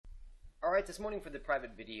Alright, this morning for the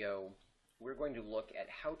private video, we're going to look at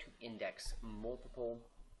how to index multiple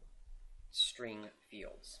string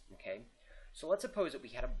fields. Okay, so let's suppose that we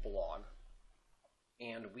had a blog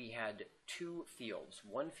and we had two fields.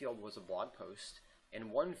 One field was a blog post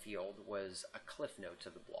and one field was a cliff notes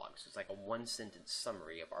of the blog. So it's like a one-sentence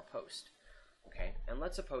summary of our post. Okay, and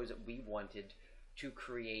let's suppose that we wanted to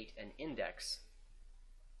create an index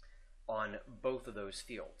on both of those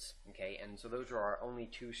fields. Okay, and so those are our only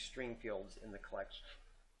two string fields in the collection.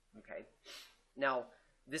 Okay, now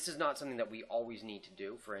this is not something that we always need to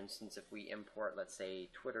do. For instance, if we import, let's say,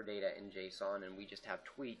 Twitter data in JSON and we just have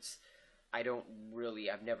tweets, I've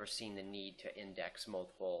never seen the need to index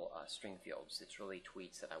multiple string fields. It's really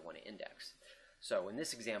tweets that I want to index. So in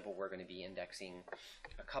this example, we're going to be indexing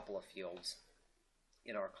a couple of fields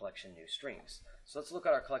in our collection new strings. So let's look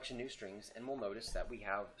at our collection new strings, and we'll notice that we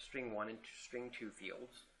have string 1 and string 2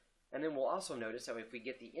 fields. And then we'll also notice that if we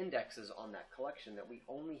get the indexes on that collection, that we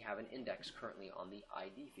only have an index currently on the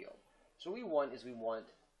ID field. So what we want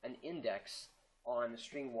an index on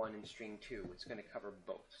string 1 and string 2. It's going to cover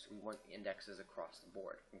both. So we want indexes across the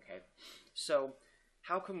board. Okay, so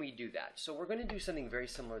how can we do that? So we're going to do something very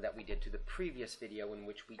similar that we did to the previous video in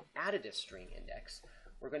which we added a string index.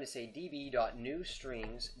 We're going to say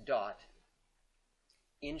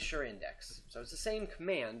db.newstrings.insureIndex. So it's the same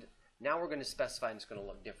command. Now we're going to specify, and it's going to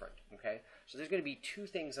look different. Okay, so there's going to be two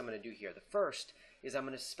things I'm going to do here. The first is I'm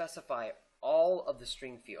going to specify all of the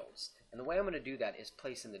string fields, and the way I'm going to do that is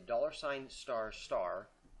place in the $***,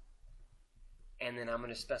 and then I'm going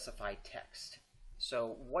to specify text.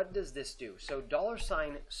 So what does this do? So $**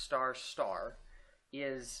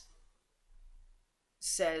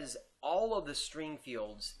 says all of the string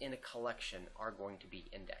fields in a collection are going to be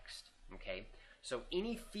indexed. Okay, so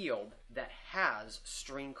any field that has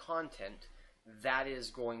string content, that is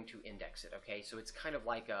going to index it. Okay, so it's kind of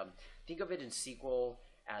like think of it in SQL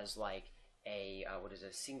as like a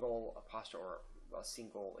single apostrophe, or a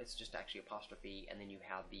single, it's just actually apostrophe, and then you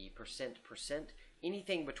have the %.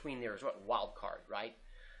 Anything between there is what? Wildcard, right?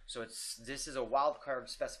 So this is a wildcard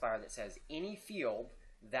specifier that says any field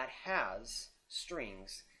that has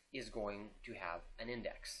strings is going to have an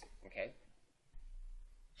index. Okay,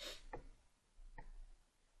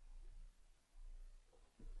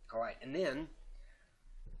 alright, and then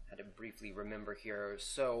I had to briefly remember here,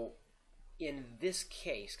 so in this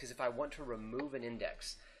case, because if I want to remove an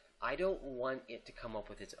index, I don't want it to come up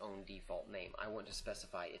with its own default name. I want to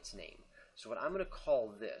specify its name. So what I'm going to call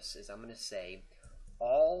this is I'm going to say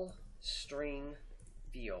all string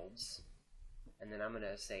fields, and then I'm going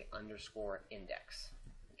to say _index.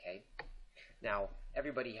 Okay. Now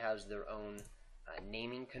everybody has their own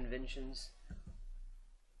naming conventions.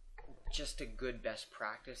 Just a good best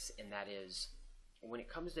practice, and that is when it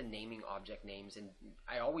comes to naming object names, and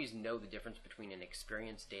I always know the difference between an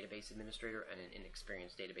experienced database administrator and an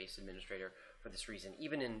inexperienced database administrator for this reason,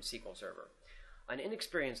 even in SQL Server. An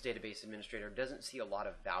inexperienced database administrator doesn't see a lot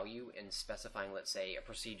of value in specifying, let's say, a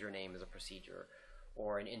procedure name as a procedure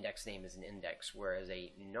or an index name as an index, whereas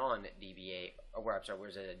a non-DBA,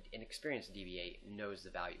 whereas an inexperienced DBA knows the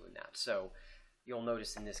value in that. So you'll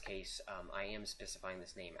notice in this case, I am specifying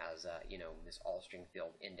this name as this all string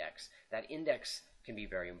field index. That index can be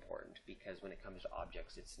very important because when it comes to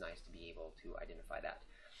objects, it's nice to be able to identify that.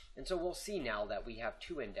 And so we'll see now that we have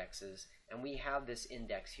two indexes, and we have this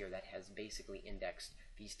index here that has basically indexed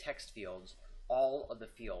these text fields, all of the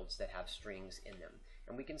fields that have strings in them.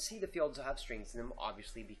 And we can see the fields that have strings in them,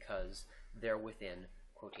 obviously, because they're within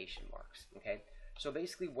quotation marks. Okay, so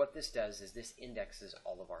basically what this does is this indexes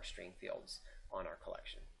all of our string fields on our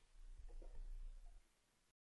collection.